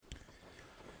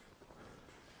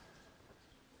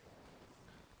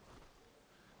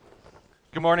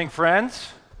Good morning,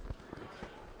 friends.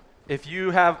 If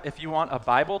you want a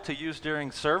Bible to use during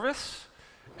service,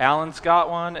 Alan's got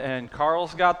one and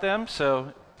Carl's got them,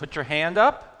 so put your hand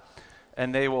up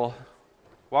and they will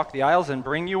walk the aisles and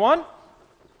bring you one.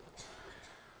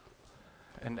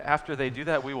 And after they do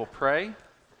that, we will pray.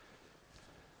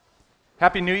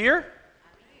 Happy New Year.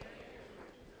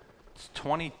 It's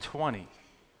 2020.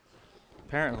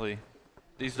 Apparently,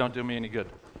 these don't do me any good.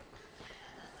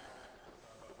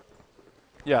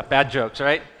 Yeah, bad jokes,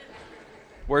 right?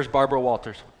 Where's Barbara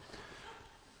Walters?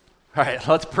 All right,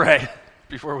 let's pray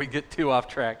before we get too off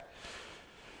track.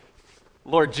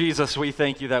 Lord Jesus, we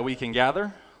thank you that we can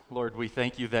gather. Lord, we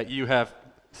thank you that you have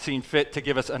seen fit to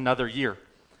give us another year,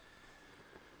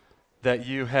 that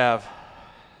you have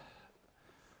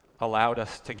allowed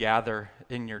us to gather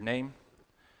in your name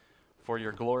for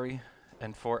your glory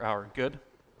and for our good.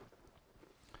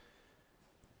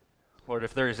 Lord,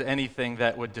 if there is anything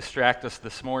that would distract us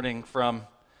this morning from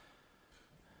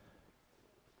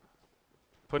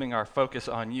putting our focus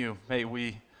on you, may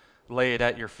we lay it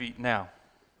at your feet now.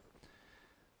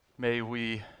 May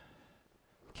we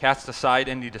cast aside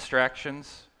any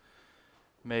distractions.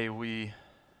 May we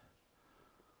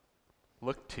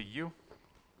look to you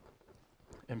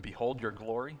and behold your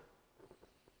glory.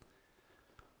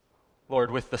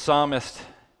 Lord, with the psalmist,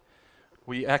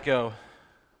 we echo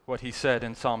what he said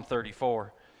in Psalm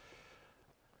 34.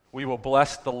 We will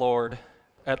bless the Lord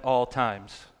at all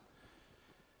times.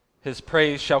 His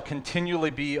praise shall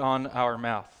continually be on our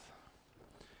mouth.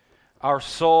 Our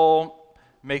soul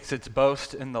makes its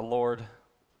boast in the Lord.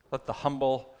 Let the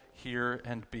humble hear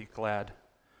and be glad.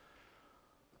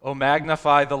 O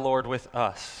magnify the Lord with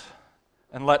us,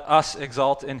 and let us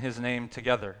exalt in his name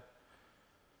together.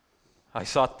 I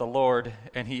sought the Lord,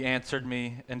 and he answered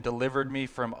me and delivered me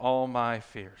from all my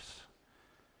fears.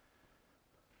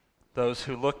 Those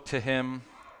who look to him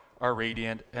are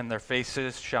radiant, and their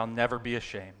faces shall never be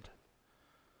ashamed.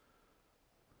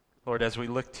 Lord, as we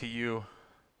look to you,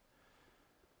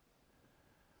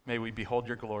 may we behold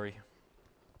your glory,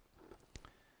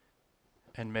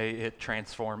 and may it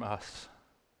transform us,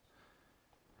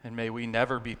 and may we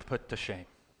never be put to shame.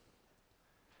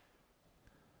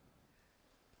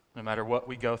 No matter what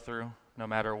we go through, no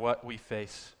matter what we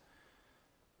face,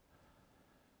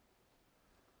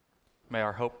 may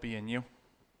our hope be in you.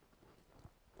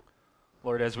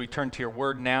 Lord, as we turn to your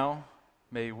word now,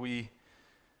 may we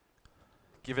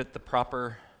give it the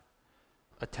proper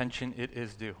attention it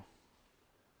is due,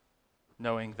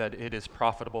 knowing that it is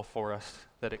profitable for us,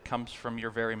 that it comes from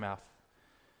your very mouth,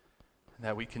 and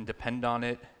that we can depend on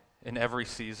it in every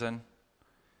season,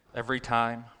 every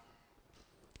time,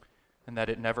 and that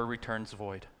it never returns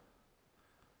void.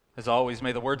 As always,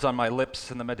 may the words on my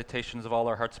lips and the meditations of all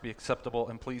our hearts be acceptable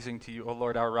and pleasing to you, O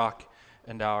Lord, our rock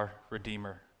and our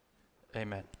Redeemer.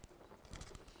 Amen.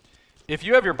 If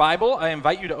you have your Bible, I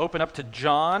invite you to open up to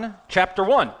John chapter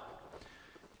 1.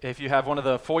 If you have one of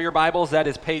the foyer Bibles, that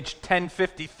is page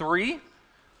 1053.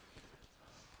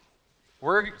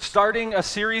 We're starting a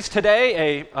series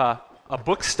today, a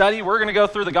book study. We're going to go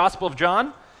through the Gospel of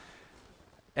John,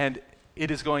 and it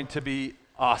is going to be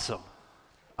awesome.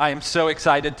 I am so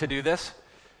excited to do this.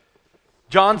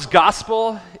 John's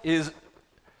Gospel is,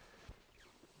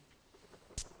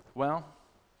 well,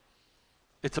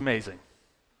 it's amazing.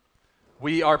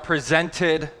 We are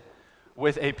presented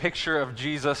with a picture of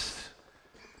Jesus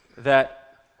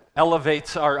that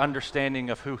elevates our understanding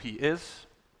of who he is,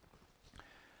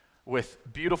 with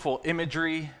beautiful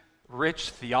imagery, rich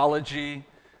theology,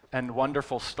 and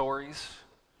wonderful stories.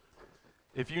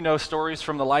 If you know stories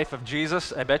from the life of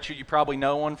Jesus, I bet you probably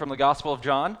know one from the Gospel of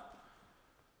John.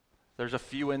 There's a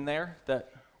few in there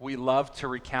that we love to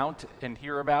recount and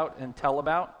hear about and tell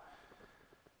about.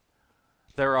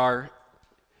 There are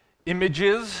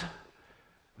images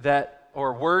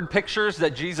or word pictures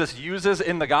that Jesus uses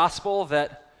in the gospel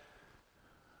that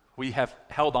we have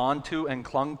held on to and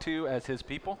clung to as his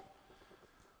people.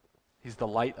 He's the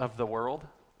light of the world.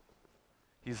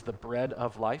 He's the bread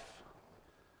of life.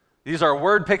 These are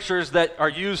word pictures that are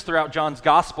used throughout John's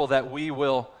gospel that we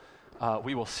will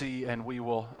see, and we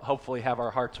will hopefully have our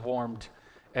hearts warmed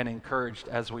and encouraged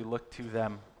as we look to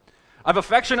them. I've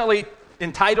affectionately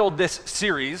entitled this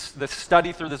series, this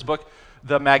study through this book,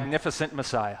 The Magnificent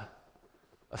Messiah,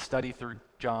 a study through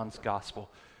John's gospel.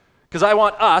 Because I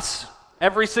want us,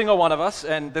 every single one of us,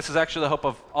 and this is actually the hope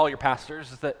of all your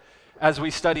pastors, is that as we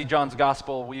study John's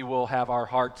gospel, we will have our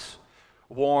hearts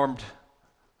warmed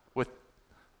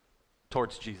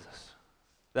towards Jesus,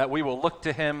 that we will look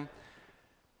to him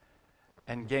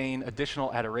and gain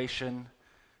additional adoration,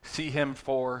 see him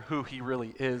for who he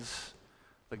really is,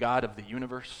 the God of the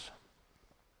universe.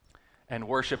 and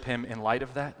worship him in light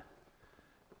of that.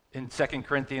 In 2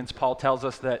 Corinthians, Paul tells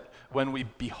us that when we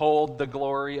behold the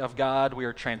glory of God, we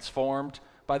are transformed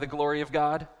by the glory of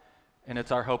God. And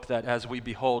it's our hope that as we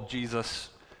behold Jesus,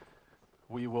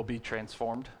 we will be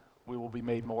transformed. We will be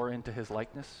made more into his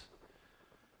likeness.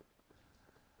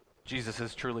 Jesus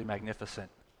is truly magnificent,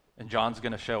 and John's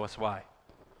going to show us why.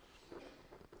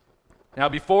 Now,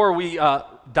 before we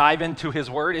dive into his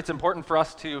word, it's important for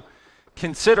us to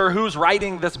consider who's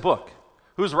writing this book,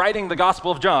 who's writing the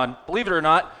Gospel of John. Believe it or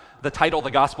not, the title,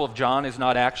 The Gospel of John, is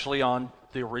not actually on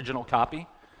the original copy.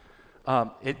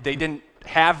 They didn't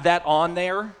have that on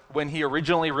there when he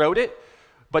originally wrote it,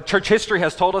 but church history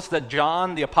has told us that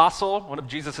John the Apostle, one of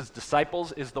Jesus'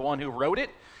 disciples, is the one who wrote it,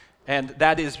 and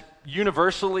that is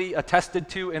universally attested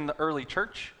to in the early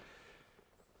church.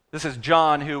 This is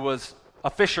John, who was a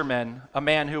fisherman, a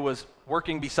man who was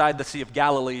working beside the Sea of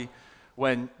Galilee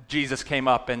when Jesus came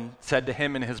up and said to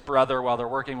him and his brother while they're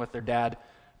working with their dad,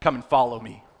 "Come and follow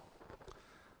me."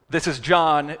 This is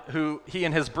John, who he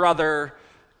and his brother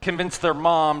convinced their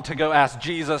mom to go ask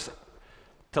Jesus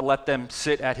to let them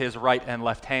sit at his right and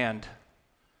left hand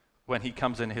when he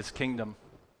comes in his kingdom.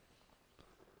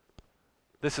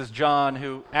 This is John,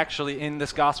 who actually in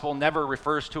this gospel never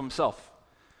refers to himself.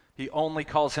 He only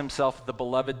calls himself the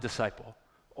beloved disciple,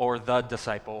 or the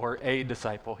disciple, or a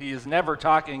disciple. He is never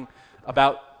talking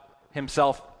about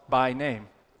himself by name.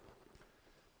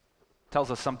 Tells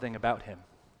us something about him.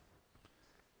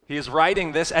 He is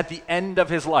writing this at the end of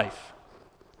his life.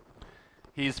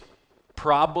 He's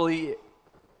probably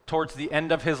towards the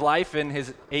end of his life, in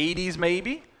his 80s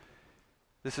maybe.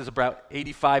 This is about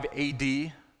 85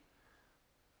 AD.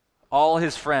 All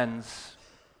his friends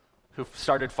who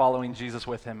started following Jesus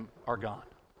with him are gone.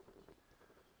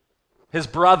 His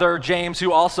brother, James,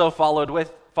 who also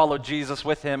followed Jesus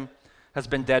with him, has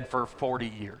been dead for 40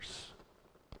 years.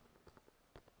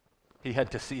 He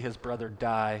had to see his brother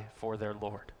die for their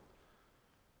Lord.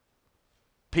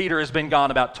 Peter has been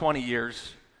gone about 20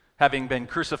 years, having been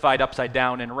crucified upside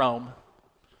down in Rome.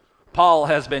 Paul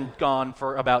has been gone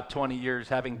for about 20 years,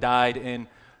 having died in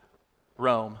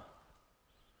Rome.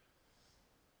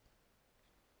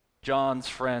 John's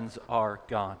friends are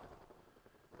gone.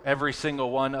 Every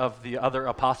single one of the other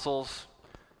apostles,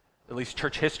 at least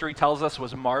church history tells us,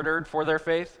 was martyred for their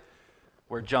faith,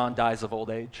 where John dies of old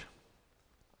age.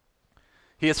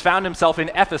 He has found himself in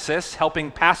Ephesus,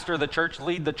 helping pastor the church,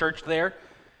 lead the church there,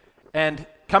 and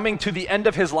coming to the end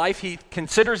of his life, he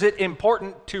considers it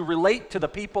important to relate to the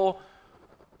people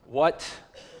what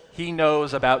he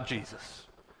knows about Jesus.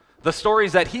 The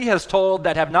stories that he has told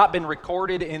that have not been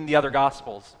recorded in the other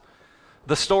Gospels.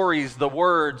 The stories, the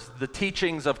words, the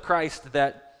teachings of Christ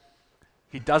that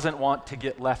he doesn't want to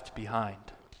get left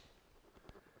behind.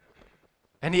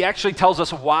 And he actually tells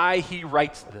us why he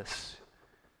writes this.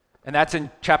 And that's in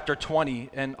chapter 20,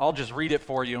 and I'll just read it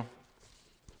for you.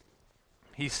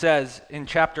 He says in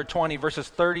chapter 20, verses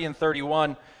 30 and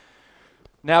 31,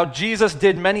 "Now Jesus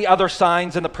did many other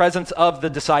signs in the presence of the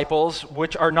disciples,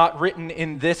 which are not written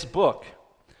in this book.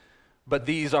 But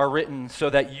these are written so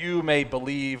that you may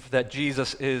believe that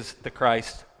Jesus is the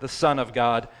Christ, the Son of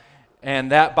God,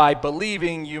 and that by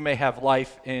believing you may have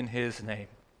life in his name."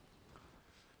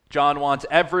 John wants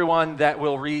everyone that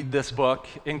will read this book,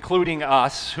 including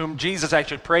us, whom Jesus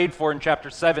actually prayed for in chapter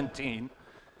 17.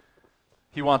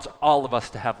 He wants all of us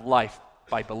to have life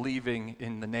by believing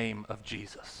in the name of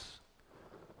Jesus.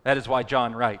 That is why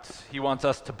John writes. He wants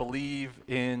us to believe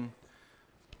in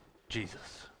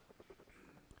Jesus.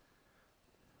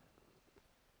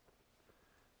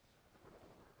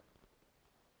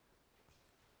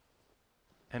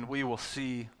 And we will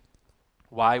see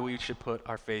why we should put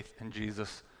our faith in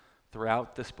Jesus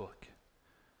throughout this book.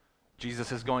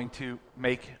 Jesus is going to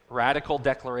make radical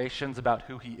declarations about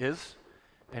who he is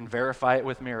and verify it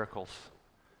with miracles.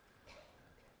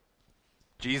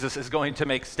 Jesus is going to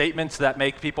make statements that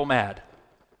make people mad,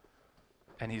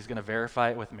 and he's going to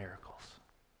verify it with miracles.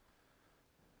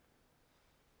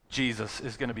 Jesus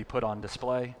is going to be put on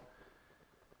display.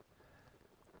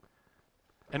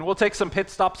 And we'll take some pit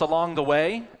stops along the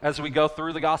way as we go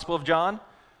through the Gospel of John.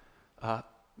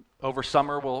 Over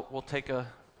summer, we'll take a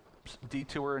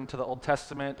detour into the Old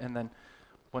Testament, and then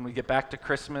when we get back to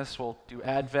Christmas, we'll do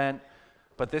Advent.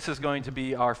 But this is going to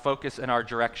be our focus and our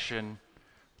direction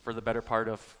for the better part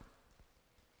of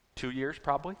 2 years,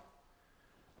 probably.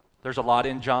 There's a lot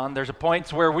in John. There's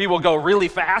points where we will go really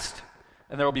fast,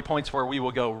 and there will be points where we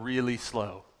will go really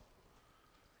slow.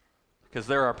 Because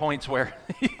there are points where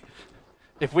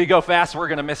if we go fast, we're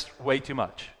going to miss way too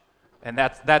much. And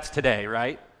that's today,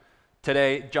 right?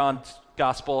 Today, John's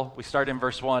Gospel, we start in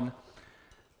verse 1.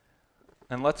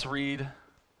 and let's read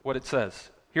what it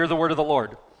says. Hear the word of the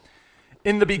Lord.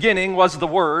 In the beginning was the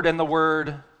Word, and the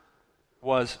Word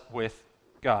was with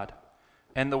God.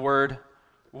 And the Word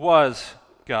was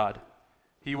God.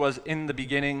 He was in the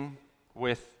beginning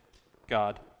with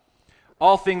God.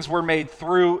 All things were made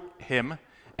through him,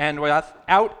 and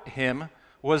without him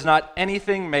was not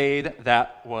anything made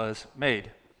that was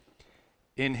made.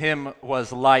 In him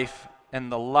was life,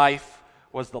 and the life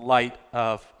was the light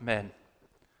of men.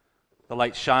 The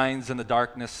light shines in the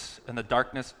darkness, and the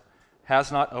darkness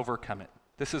has not overcome it.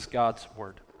 This is God's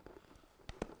word.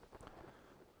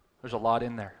 There's a lot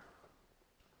in there.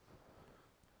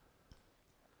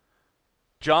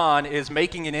 John is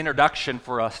making an introduction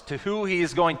for us to who he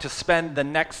is going to spend the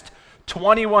next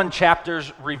 21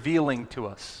 chapters revealing to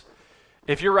us.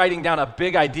 If you're writing down a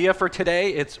big idea for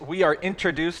today, it's we are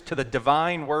introduced to the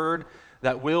divine word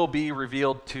that will be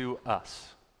revealed to us.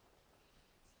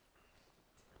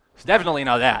 It's definitely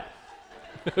not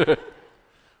that.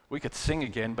 We could sing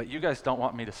again, but you guys don't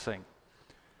want me to sing.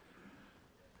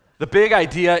 The big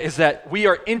idea is that we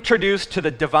are introduced to the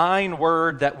divine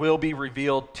word that will be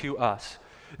revealed to us.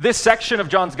 This section of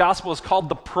John's gospel is called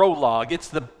the prologue. It's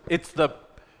the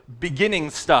beginning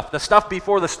stuff, the stuff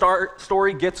before the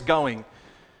story gets going.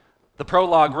 The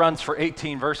prologue runs for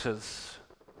 18 verses.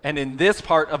 And in this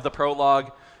part of the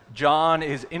prologue, John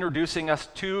is introducing us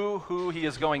to who he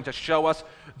is going to show us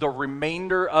the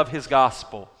remainder of his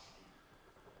gospel.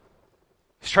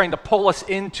 He's trying to pull us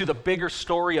into the bigger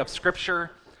story of Scripture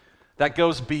that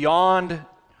goes beyond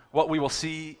what we will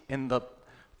see in the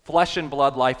flesh and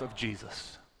blood life of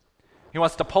Jesus. He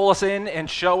wants to pull us in and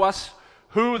show us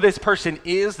who this person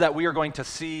is that we are going to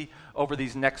see over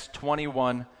these next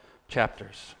 21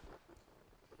 chapters.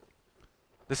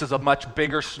 This is a much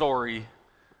bigger story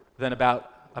than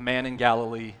about a man in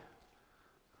Galilee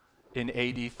in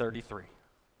AD 33.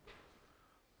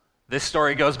 This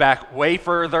story goes back way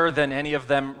further than any of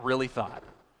them really thought.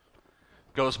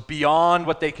 Goes beyond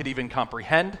what they could even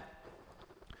comprehend,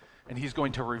 and he's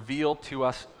going to reveal to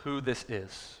us who this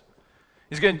is.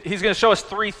 He's going to show us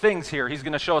three things here. He's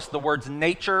going to show us the words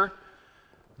nature,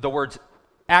 the words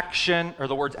action, or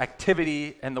the words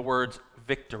activity, and the words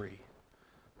victory.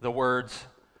 The words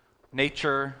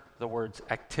nature, the words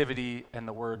activity, and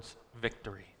the words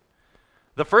victory.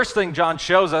 The first thing John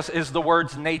shows us is the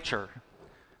words nature.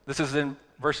 This is in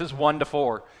verses 1 to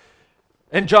 4.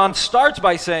 And John starts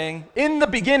by saying, in the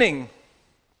beginning.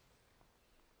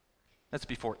 That's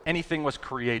before anything was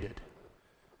created.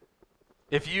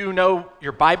 If you know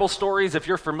your Bible stories, if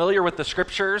you're familiar with the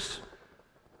Scriptures,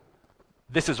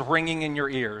 this is ringing in your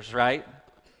ears, right?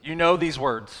 You know these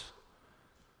words.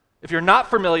 If you're not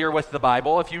familiar with the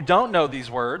Bible, if you don't know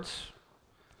these words,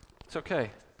 it's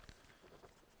okay.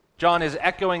 John is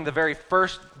echoing the very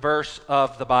first verse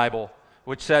of the Bible,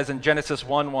 which says in Genesis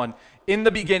 1:1, in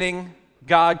the beginning,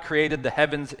 God created the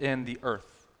heavens and the earth.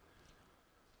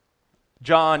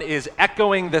 John is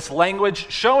echoing this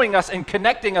language, showing us and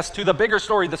connecting us to the bigger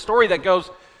story, the story that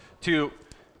goes to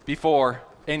before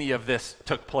any of this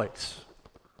took place.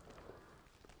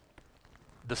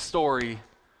 The story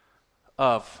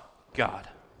of God.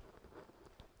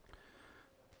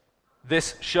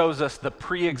 This shows us the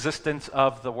pre-existence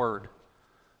of the Word.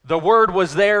 The Word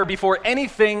was there before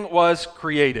anything was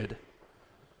created.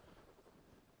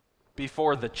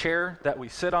 Before the chair that we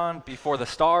sit on, before the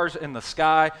stars in the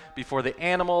sky, before the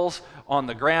animals on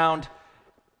the ground,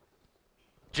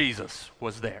 Jesus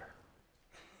was there.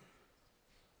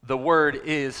 The Word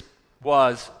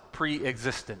was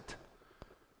pre-existent.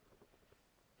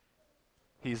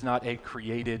 He's not a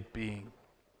created being.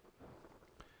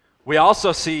 We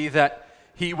also see that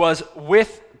he was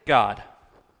with God.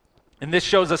 And this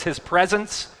shows us his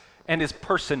presence and his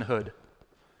personhood.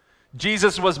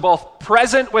 Jesus was both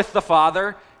present with the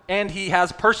Father and he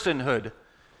has personhood.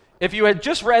 If you had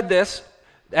just read this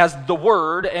as the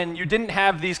Word and you didn't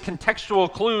have these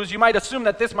contextual clues, you might assume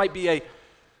that this might be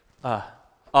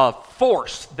a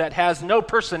force that has no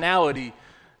personality,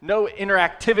 no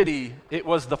interactivity. It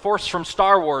was the force from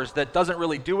Star Wars that doesn't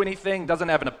really do anything, doesn't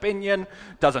have an opinion,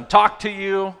 doesn't talk to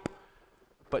you.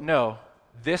 But no,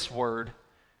 this Word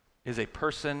is a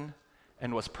person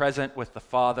and was present with the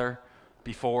Father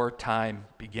before time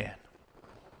began.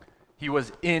 He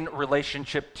was in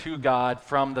relationship to God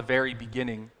from the very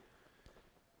beginning.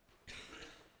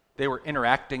 They were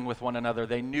interacting with one another.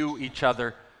 They knew each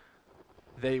other.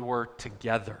 They were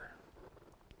together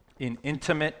in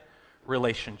intimate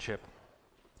relationship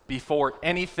before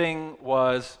anything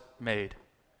was made.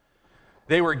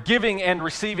 They were giving and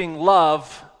receiving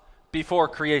love before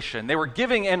creation. They were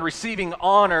giving and receiving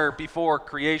honor before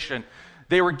creation.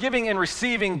 They were giving and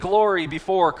receiving glory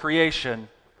before creation.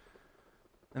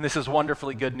 And this is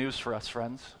wonderfully good news for us,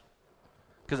 friends,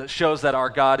 because it shows that our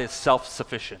God is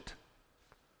self-sufficient.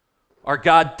 Our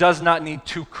God does not need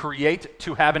to create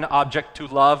to have an object to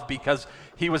love because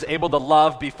he was able to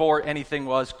love before anything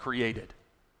was created.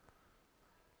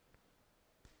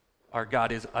 Our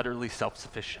God is utterly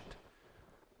self-sufficient.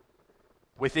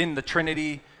 Within the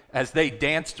Trinity, as they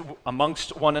danced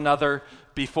amongst one another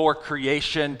before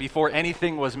creation, before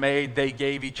anything was made, they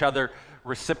gave each other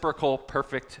reciprocal,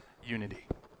 perfect unity.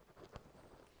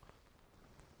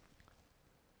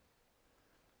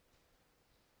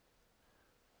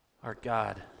 Our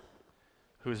God,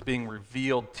 who is being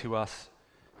revealed to us,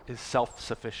 is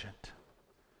self-sufficient.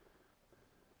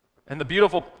 And the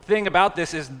beautiful thing about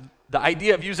this is the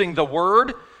idea of using the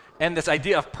word and this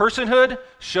idea of personhood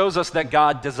shows us that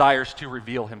God desires to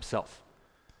reveal himself.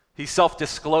 He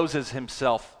self-discloses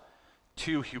himself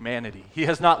to humanity. He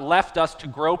has not left us to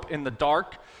grope in the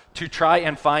dark to try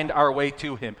and find our way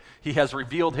to him. He has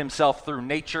revealed himself through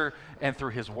nature and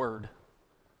through his word.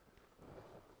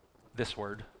 This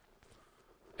word.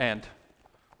 And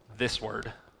this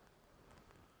word.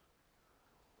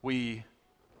 We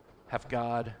have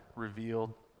God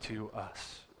revealed to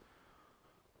us.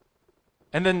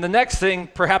 And then the next thing,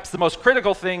 perhaps the most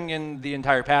critical thing in the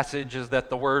entire passage, is that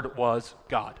the Word was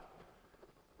God.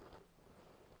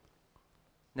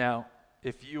 Now,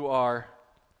 if you are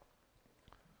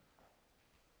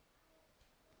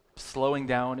slowing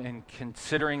down and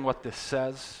considering what this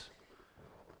says,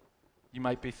 you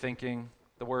might be thinking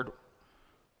the Word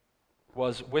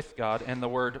was with God and the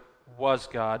Word was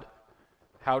God.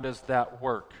 How does that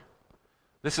work?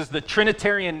 This is the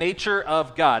Trinitarian nature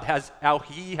of God, how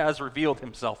he has revealed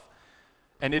himself.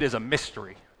 And it is a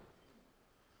mystery.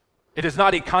 It is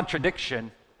not a contradiction,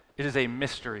 it is a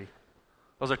mystery.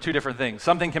 Those are two different things.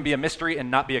 Something can be a mystery and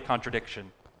not be a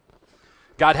contradiction.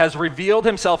 God has revealed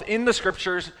himself in the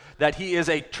scriptures that he is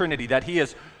a Trinity, that he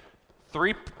is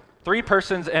three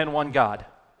persons and one God.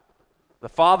 The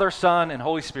Father, Son, and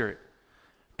Holy Spirit.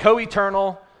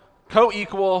 Co-eternal,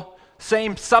 co-equal,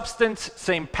 same substance,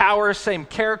 same power, same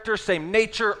character, same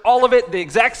nature, all of it the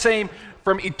exact same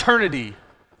from eternity.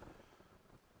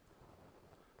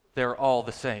 They're all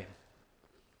the same.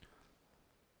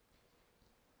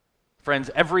 Friends,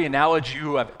 every analogy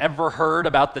you have ever heard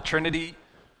about the Trinity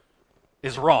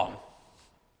is wrong.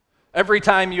 Every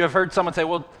time you have heard someone say,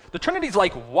 well, the Trinity's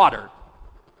like water.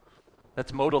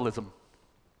 That's modalism.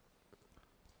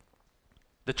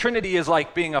 The Trinity is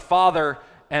like being a father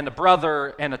and a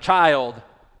brother and a child.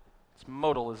 It's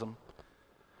modalism.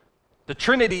 The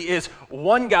Trinity is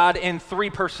one God in three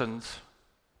persons.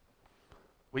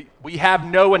 We have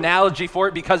no analogy for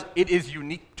it because it is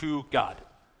unique to God.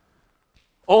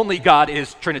 Only God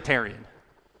is Trinitarian.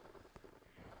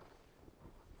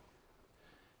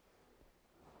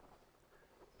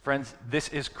 Friends, this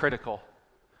is critical.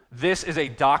 This is a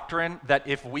doctrine that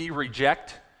if we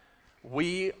reject,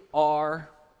 we are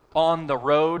on the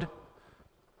road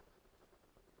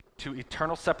to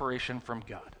eternal separation from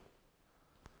God.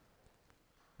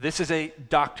 This is a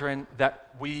doctrine that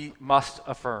we must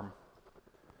affirm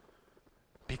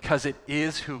because it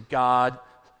is who God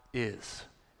is.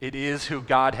 It is who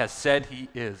God has said he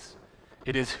is.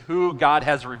 It is who God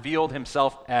has revealed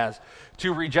himself as.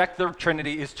 To reject the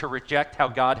Trinity is to reject how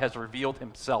God has revealed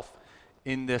himself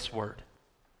in this word.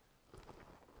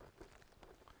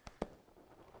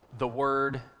 The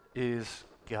Word is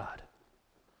God.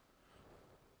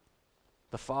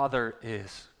 The Father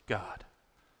is God.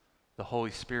 The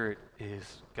Holy Spirit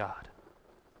is God.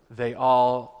 They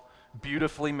all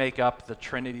beautifully make up the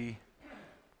Trinity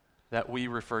that we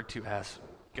refer to as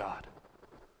God.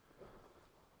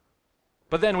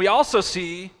 But then we also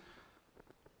see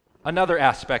another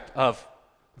aspect of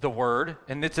the Word,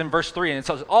 and it's in verse 3, and it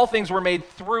says, all things were made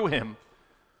through him.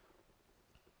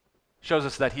 Shows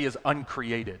us that he is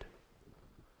uncreated.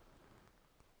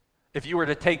 If you were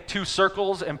to take two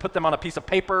circles and put them on a piece of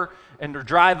paper and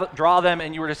draw them,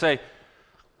 and you were to say,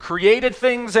 created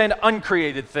things and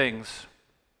uncreated things,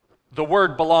 the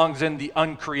Word belongs in the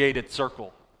uncreated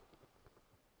circle.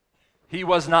 He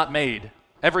was not made.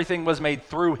 Everything was made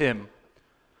through him.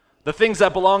 The things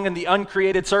that belong in the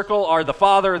uncreated circle are the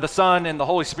Father, the Son, and the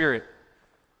Holy Spirit.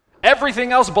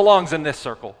 Everything else belongs in this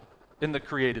circle, in the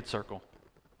created circle.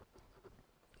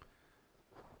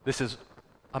 This is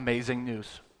amazing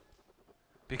news,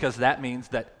 because that means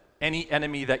that any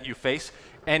enemy that you face,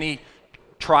 any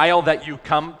trial that you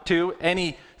come to,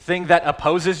 anything that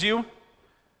opposes you,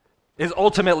 is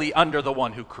ultimately under the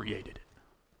one who created it.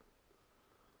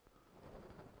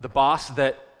 The boss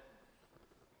that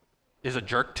is a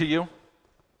jerk to you,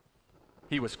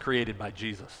 He was created by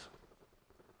Jesus.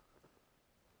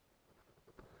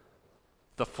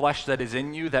 The flesh that is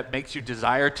in you that makes you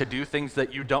desire to do things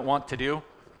that you don't want to do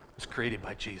was created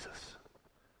by Jesus.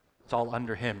 It's all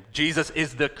under him. Jesus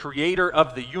is the creator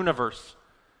of the universe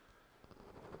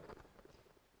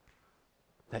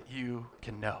that you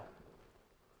can know.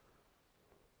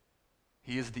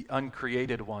 He is the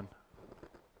uncreated one.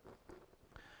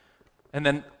 And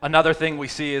then another thing we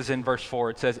see is in verse 4.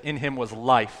 It says, in him was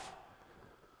life.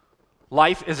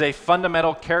 Life is a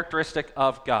fundamental characteristic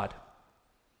of God.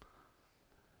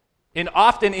 And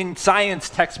often in science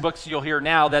textbooks, you'll hear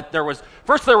now that there was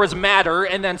matter,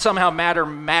 and then somehow matter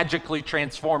magically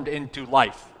transformed into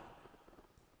life.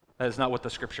 That is not what the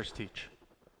scriptures teach.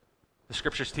 The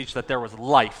scriptures teach that there was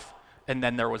life, and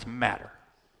then there was matter.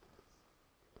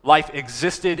 Life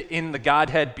existed in the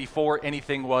Godhead before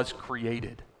anything was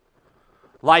created.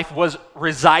 Life was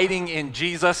residing in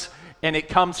Jesus, and it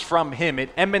comes from him. It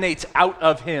emanates out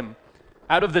of him.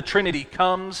 Out of the Trinity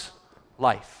comes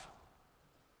life.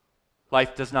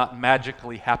 Life does not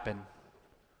magically happen.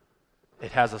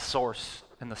 It has a source,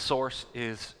 and the source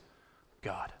is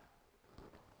God.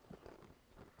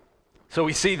 So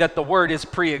we see that the Word is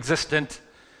pre-existent,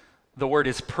 the Word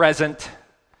is present,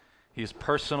 he is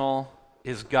personal,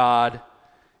 is God,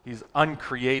 he's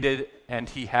uncreated, and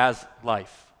he has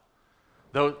life.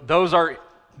 Those are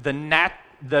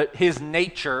his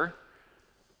nature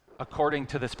according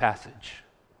to this passage.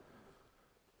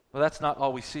 Well, that's not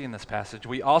all we see in this passage.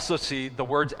 We also see the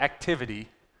word's activity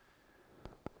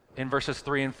in verses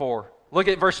 3 and 4. Look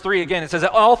at verse 3 again. It says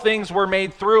that all things were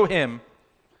made through him.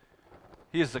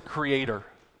 He is the creator.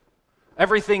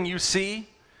 Everything you see,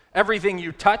 everything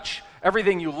you touch,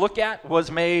 everything you look at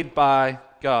was made by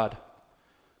God.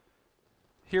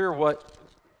 Hear what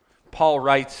Paul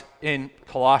writes in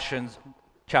Colossians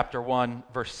chapter 1,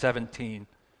 verse 17.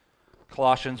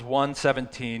 Colossians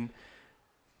 1:17.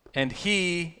 And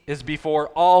he is before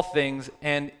all things,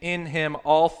 and in him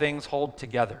all things hold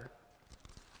together.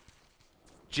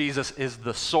 Jesus is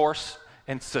the source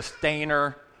and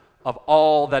sustainer of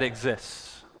all that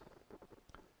exists.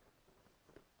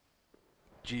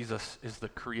 Jesus is the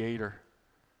creator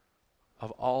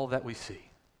of all that we see.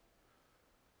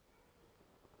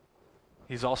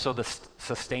 He's also the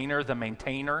sustainer, the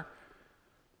maintainer.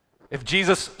 If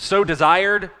Jesus so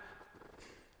desired,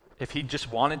 if he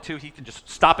just wanted to, he could just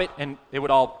stop it and it would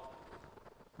all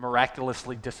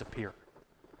miraculously disappear.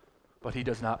 But he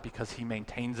does not, because he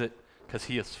maintains it, because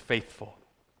he is faithful.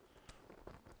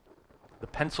 The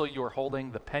pencil you are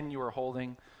holding, the pen you are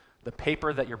holding, the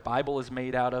paper that your Bible is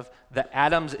made out of, the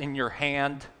atoms in your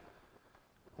hand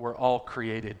were all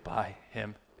created by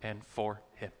him and for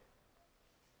him,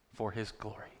 for his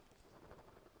glory.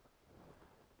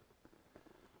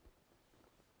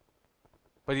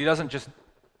 But he doesn't just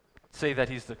say that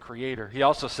he's the creator. He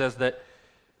also says that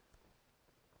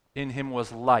in him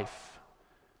was life,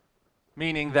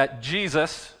 meaning that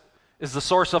Jesus is the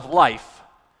source of life.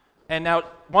 And now,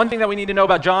 one thing that we need to know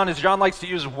about John is John likes to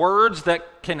use words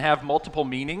that can have multiple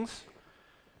meanings.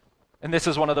 And this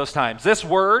is one of those times. This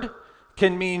word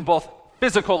can mean both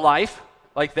physical life,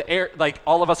 like the air, like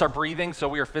all of us are breathing, so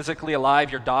we are physically alive.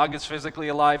 Your dog is physically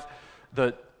alive.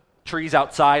 The trees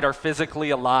outside are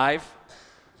physically alive.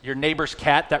 Your neighbor's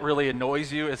cat that really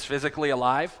annoys you is physically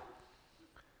alive.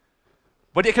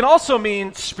 But it can also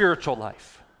mean spiritual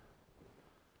life.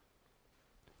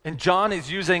 And John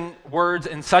is using words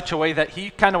in such a way that he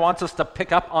kind of wants us to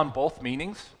pick up on both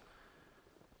meanings.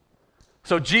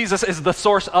 So Jesus is the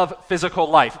source of physical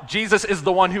life. Jesus is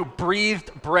the one who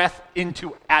breathed breath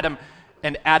into Adam,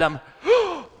 and Adam,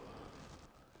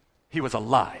 he was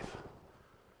alive.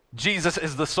 Jesus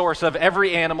is the source of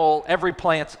every animal, every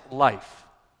plant's life.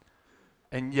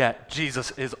 And yet,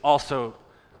 Jesus is also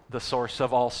the source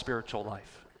of all spiritual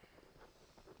life.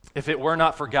 If it were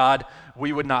not for God,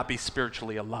 we would not be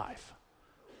spiritually alive.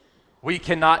 We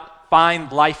cannot find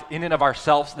life in and of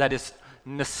ourselves that is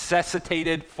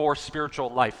necessitated for spiritual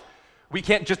life. We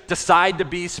can't just decide to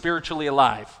be spiritually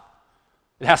alive.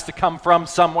 It has to come from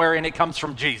somewhere, and it comes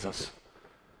from Jesus.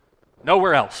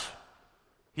 Nowhere else.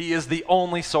 He is the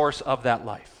only source of that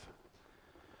life.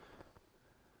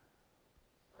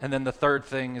 And then the third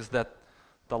thing is that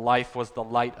the life was the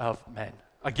light of men.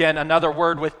 Again, another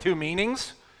word with two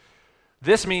meanings.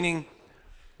 This meaning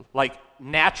like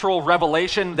natural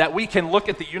revelation, that we can look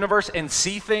at the universe and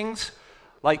see things.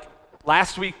 Like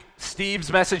last week,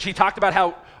 Steve's message, he talked about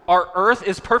how our earth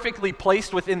is perfectly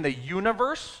placed within the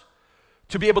universe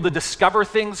to be able to discover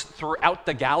things throughout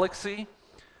the galaxy,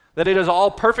 that it is all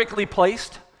perfectly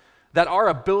placed, that our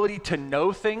ability to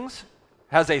know things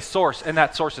has a source, and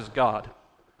that source is God.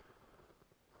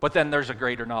 But then there's a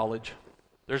greater knowledge.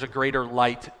 There's a greater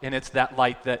light, and it's that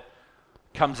light that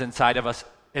comes inside of us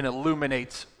and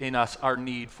illuminates in us our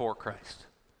need for Christ.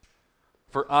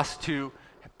 For us to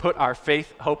put our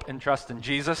faith, hope, and trust in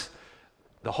Jesus,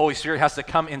 the Holy Spirit has to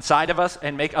come inside of us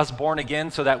and make us born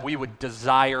again so that we would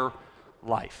desire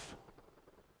life.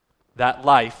 That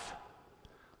life,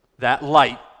 that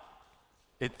light,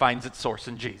 it finds its source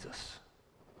in Jesus.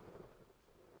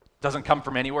 It doesn't come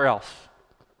from anywhere else.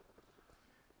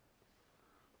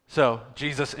 So,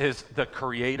 Jesus is the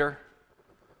creator,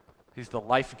 he's the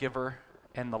life giver,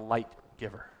 and the light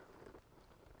giver.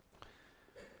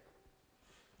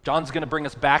 John's going to bring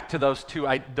us back to those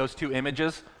two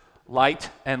images, light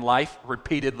and life,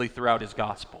 repeatedly throughout his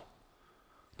gospel.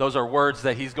 Those are words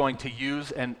that he's going to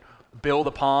use and build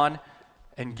upon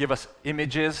and give us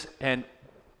images and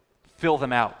fill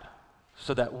them out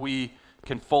so that we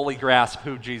can fully grasp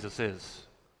who Jesus is.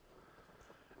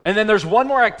 And then there's one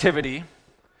more activity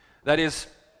that is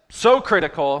so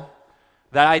critical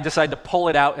that I decided to pull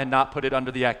it out and not put it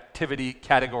under the activity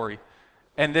category.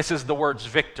 And this is the words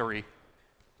victory.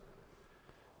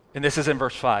 And this is in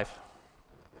verse 5.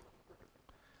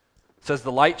 It says,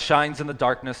 the light shines in the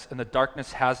darkness, and the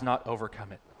darkness has not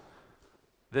overcome it.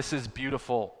 This is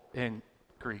beautiful in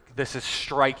Greek. This is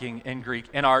striking in Greek.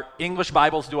 And our English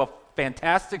Bibles do a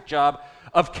fantastic job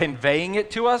of conveying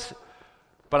it to us,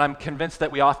 but I'm convinced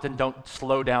that we often don't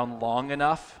slow down long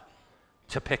enough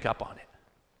to pick up on it.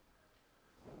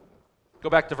 Go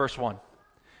back to verse 1.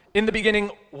 In the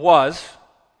beginning was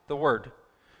the Word,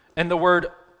 and the Word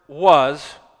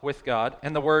was with God,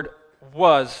 and the Word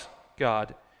was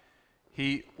God.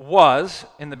 He was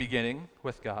in the beginning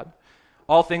with God.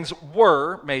 All things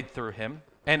were made through him,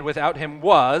 and without him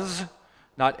was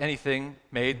not anything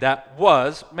made that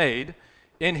was made.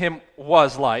 In him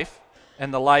was life,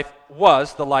 and the life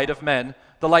was the light of men.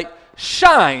 The light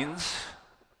shines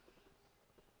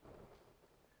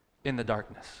in the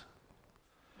darkness.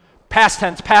 Past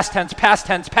tense, past tense, past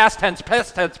tense, past tense,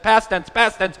 past tense, past tense,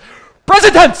 past tense,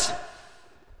 present tense.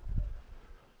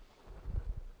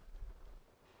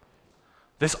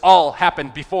 This all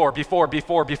happened before.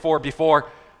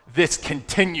 This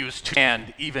continues to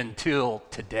end even till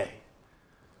today.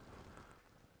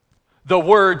 The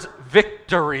words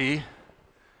victory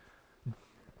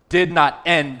did not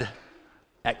end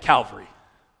at Calvary.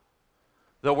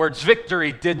 The words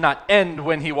victory did not end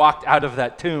when he walked out of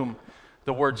that tomb.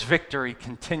 The words victory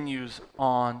continues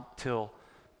on till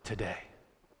today.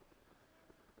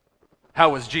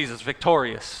 How was Jesus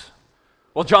victorious?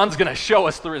 Well, John's going to show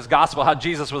us through his gospel how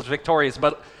Jesus was victorious,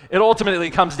 but it ultimately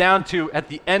comes down to, at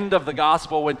the end of the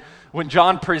gospel, when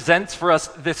John presents for us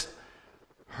this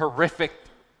horrific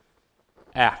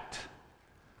act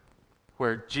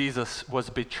where Jesus was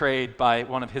betrayed by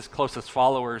one of his closest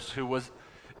followers who was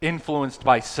influenced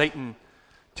by Satan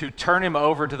to turn him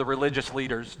over to the religious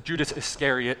leaders, Judas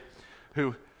Iscariot,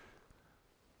 who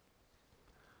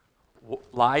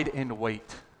lied in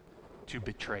wait to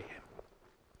betray him.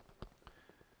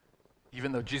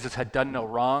 Even though Jesus had done no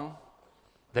wrong,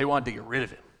 they wanted to get rid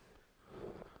of him.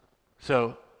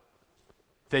 So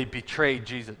they betrayed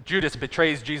Jesus. Judas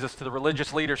betrays Jesus to the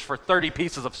religious leaders for 30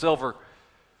 pieces of silver.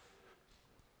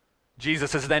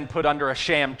 Jesus is then put under a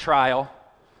sham trial,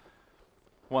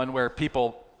 one where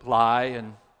people lie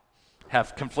and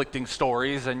have conflicting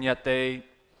stories, and yet they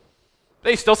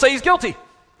still say he's guilty.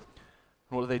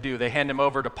 What do? They hand him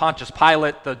over to Pontius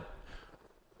Pilate,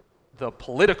 the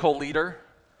political leader.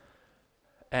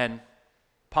 And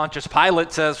Pontius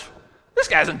Pilate says, this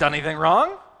guy hasn't done anything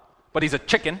wrong, but he's a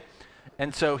chicken.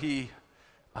 And so he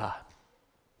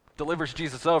delivers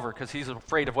Jesus over because he's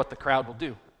afraid of what the crowd will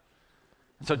do.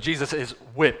 And so Jesus is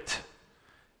whipped.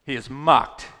 He is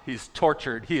mocked. He's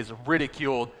tortured. He is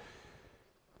ridiculed.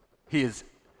 He is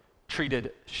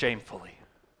treated shamefully.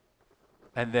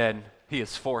 And then he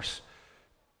is forced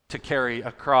to carry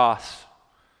a cross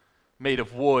made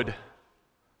of wood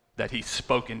that he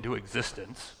spoke into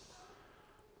existence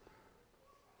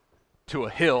to a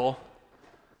hill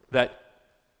that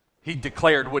he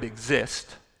declared would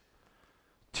exist,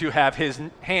 to have his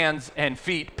hands and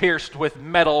feet pierced with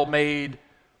metal made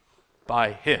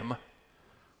by him,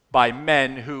 by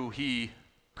men who he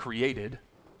created.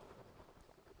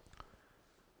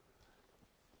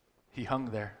 He hung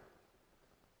there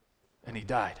and he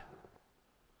died.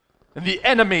 And the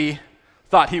enemy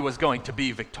thought he was going to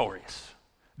be victorious.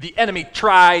 The enemy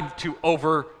tried to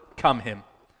overcome him.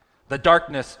 The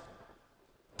darkness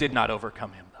did not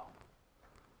overcome him, though.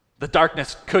 The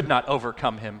darkness could not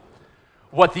overcome him.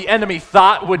 What the enemy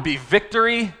thought would be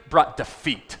victory brought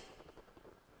defeat.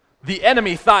 The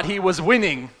enemy thought he was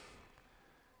winning,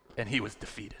 and he was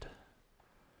defeated.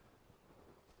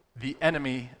 The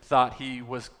enemy thought he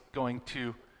was going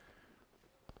to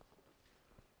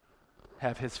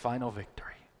have his final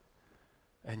victory.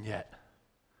 And yet,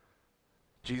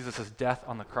 Jesus' death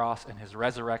on the cross and his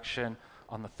resurrection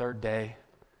on the third day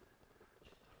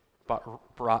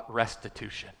brought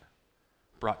restitution,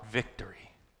 brought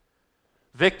victory.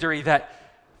 Victory that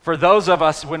for those of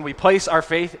us, when we place our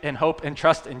faith and hope and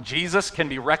trust in Jesus, can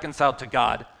be reconciled to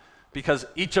God, because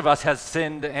each of us has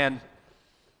sinned and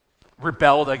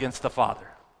rebelled against the Father.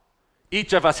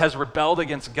 Each of us has rebelled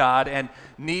against God and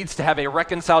needs to have a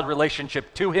reconciled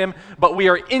relationship to him, but we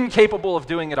are incapable of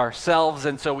doing it ourselves,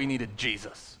 and so we needed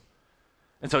Jesus.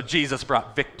 And so Jesus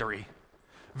brought victory.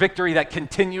 Victory that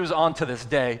continues on to this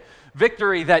day.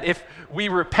 Victory that if we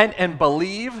repent and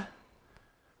believe,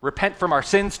 repent from our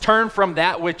sins, turn from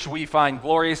that which we find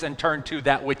glorious and turn to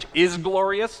that which is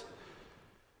glorious,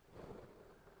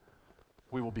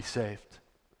 we will be saved.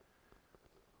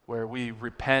 Where we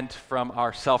repent from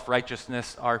our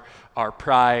self-righteousness, our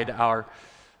pride, our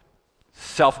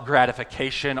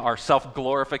self-gratification, our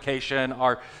self-glorification,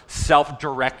 our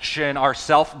self-direction, our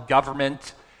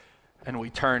self-government, and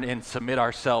we turn and submit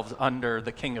ourselves under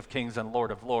the King of Kings and Lord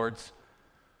of Lords.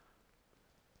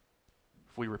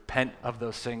 If we repent of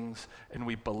those things and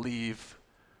we believe,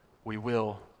 we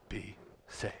will be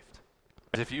saved.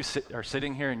 If you are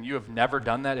sitting here and you have never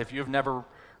done that, if you have never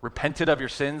repented of your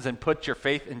sins and put your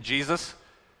faith in Jesus,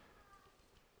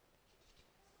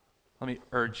 let me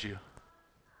urge you,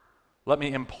 let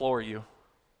me implore you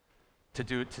to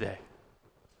do it today.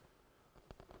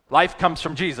 Life comes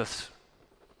from Jesus.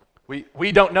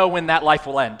 We don't know when that life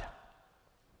will end.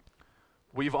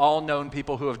 We've all known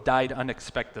people who have died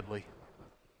unexpectedly.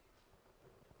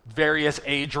 Various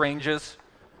age ranges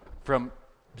from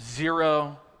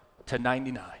 0 to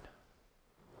 99.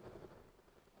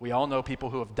 We all know people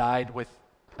who have died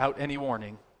without any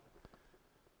warning.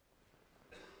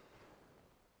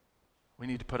 We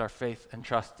need to put our faith and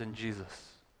trust in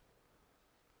Jesus.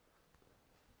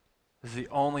 This is the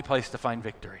only place to find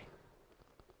victory.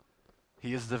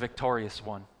 He is the victorious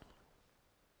one.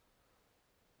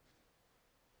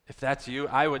 If that's you,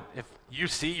 if you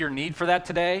see your need for that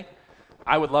today,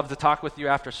 I would love to talk with you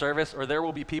after service, or there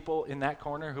will be people in that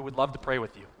corner who would love to pray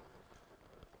with you.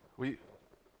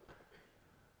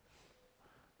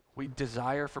 We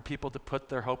desire for people to put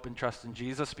their hope and trust in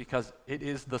Jesus because it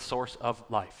is the source of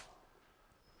life.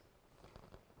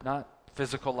 Not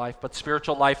physical life, but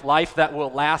spiritual life, life that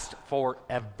will last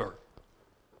forever.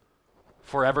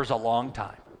 Forever's a long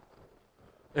time.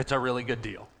 It's a really good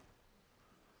deal.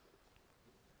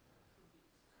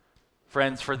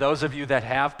 Friends, for those of you that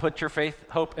have put your faith,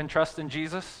 hope, and trust in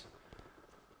Jesus,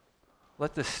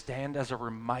 let this stand as a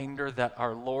reminder that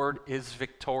our Lord is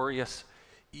victorious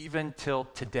even till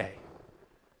today.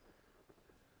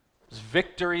 There's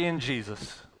victory in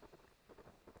Jesus.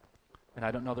 And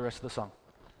I don't know the rest of the song.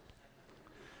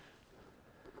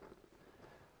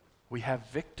 We have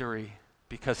victory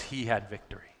because he had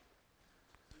victory.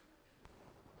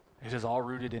 It is all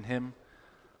rooted in him.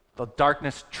 The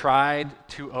darkness tried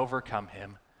to overcome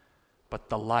him, but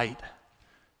the light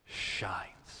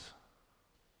shines.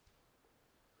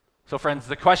 So friends,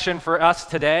 the question for us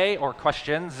today, or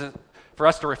questions for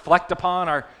us to reflect upon,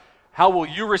 are how will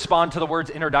you respond to the word's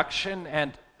introduction,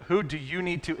 and who do you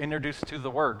need to introduce to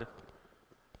the word?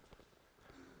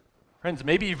 Friends,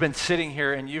 maybe you've been sitting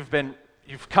here and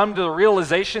you've come to the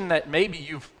realization that maybe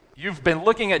you've been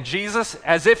looking at Jesus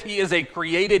as if he is a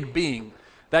created being,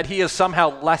 that he is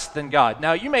somehow less than God.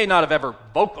 Now, you may not have ever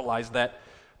vocalized that,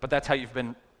 but that's how you've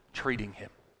been treating him.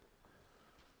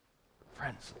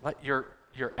 Friends, let your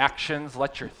actions,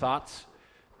 let your thoughts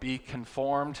be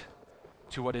conformed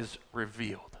to what is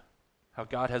revealed, how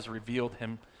God has revealed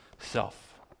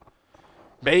himself.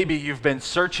 Maybe you've been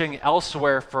searching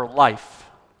elsewhere for life.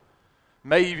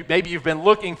 Maybe you've been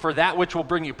looking for that which will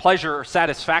bring you pleasure or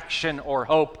satisfaction or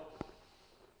hope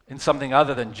in something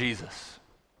other than Jesus.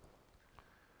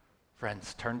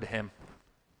 Friends, turn to him.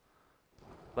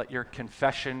 Let your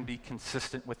confession be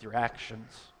consistent with your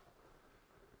actions.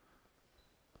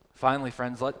 Finally,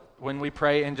 friends, when we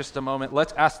pray in just a moment,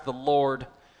 let's ask the Lord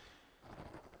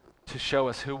to show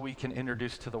us who we can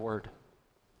introduce to the word.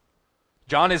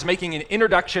 John is making an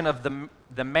introduction of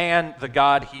the man, the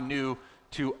God he knew,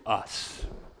 to us.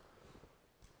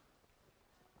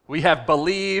 We have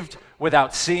believed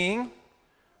without seeing,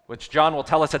 which John will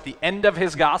tell us at the end of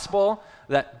his gospel,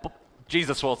 that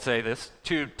Jesus will say this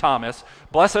to Thomas,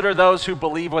 "Blessed are those who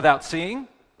believe without seeing.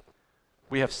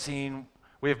 We have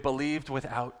believed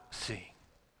without seeing."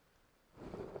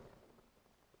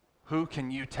 Who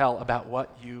can you tell about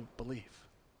what you believe?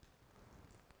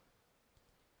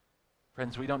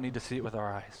 Friends, we don't need to see it with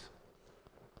our eyes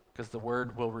because the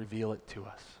Word will reveal it to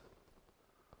us.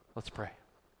 Let's pray.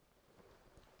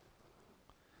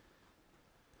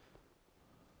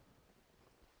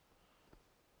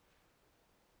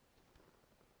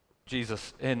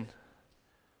 Jesus, in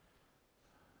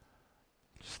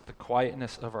just the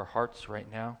quietness of our hearts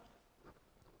right now,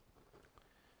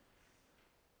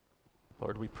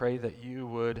 Lord, we pray that you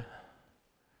would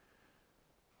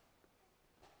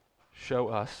show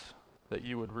us, that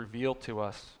you would reveal to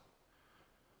us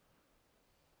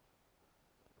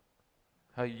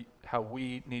how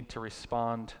we need to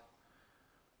respond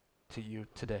to you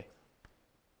today.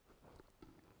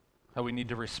 How we need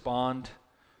to respond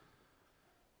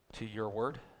to your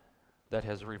word that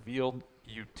has revealed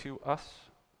you to us.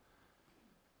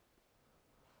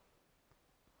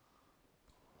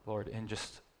 Lord, in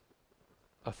just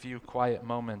a few quiet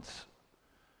moments,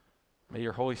 may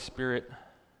your Holy Spirit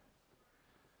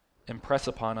impress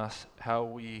upon us how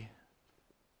we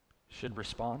should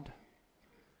respond.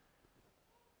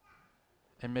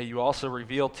 And may you also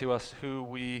reveal to us who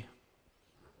we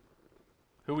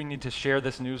need to share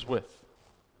this news with.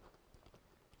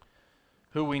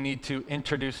 Who we need to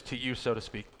introduce to you, so to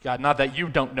speak. God, not that you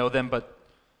don't know them, but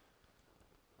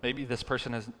maybe this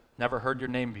person has never heard your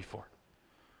name before.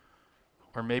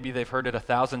 Or maybe they've heard it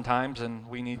 1,000 times and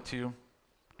we need to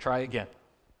try again.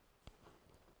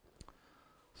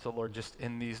 So Lord, just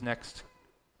in these next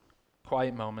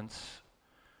quiet moments,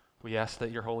 we ask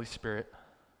that your Holy Spirit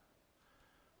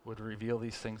would reveal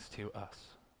these things to us.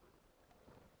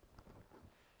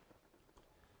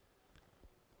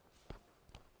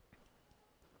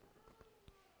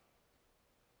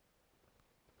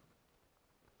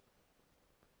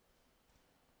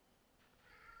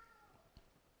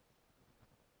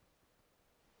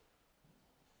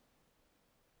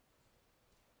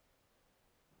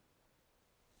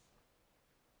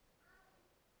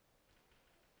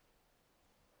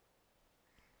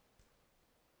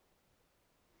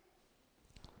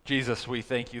 Jesus, we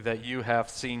thank you that you have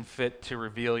seen fit to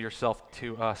reveal yourself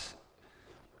to us,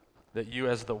 that you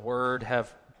as the Word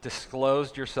have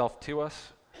disclosed yourself to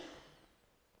us.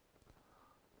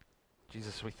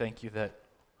 Jesus, we thank you that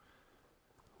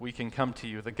we can come to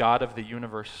you, the God of the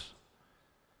universe,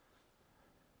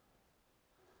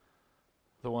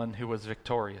 the one who was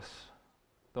victorious,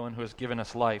 the one who has given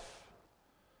us life.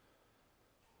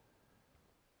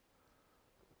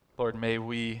 Lord, may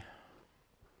we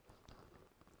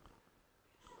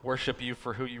worship you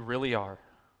for who you really are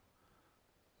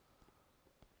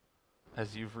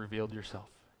as you've revealed yourself.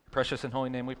 Precious and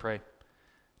holy name we pray.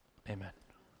 Amen.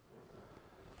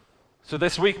 So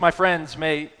this week, my friends,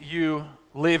 may you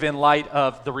live in light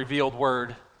of the revealed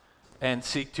word and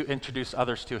seek to introduce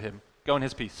others to him. Go in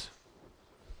his peace.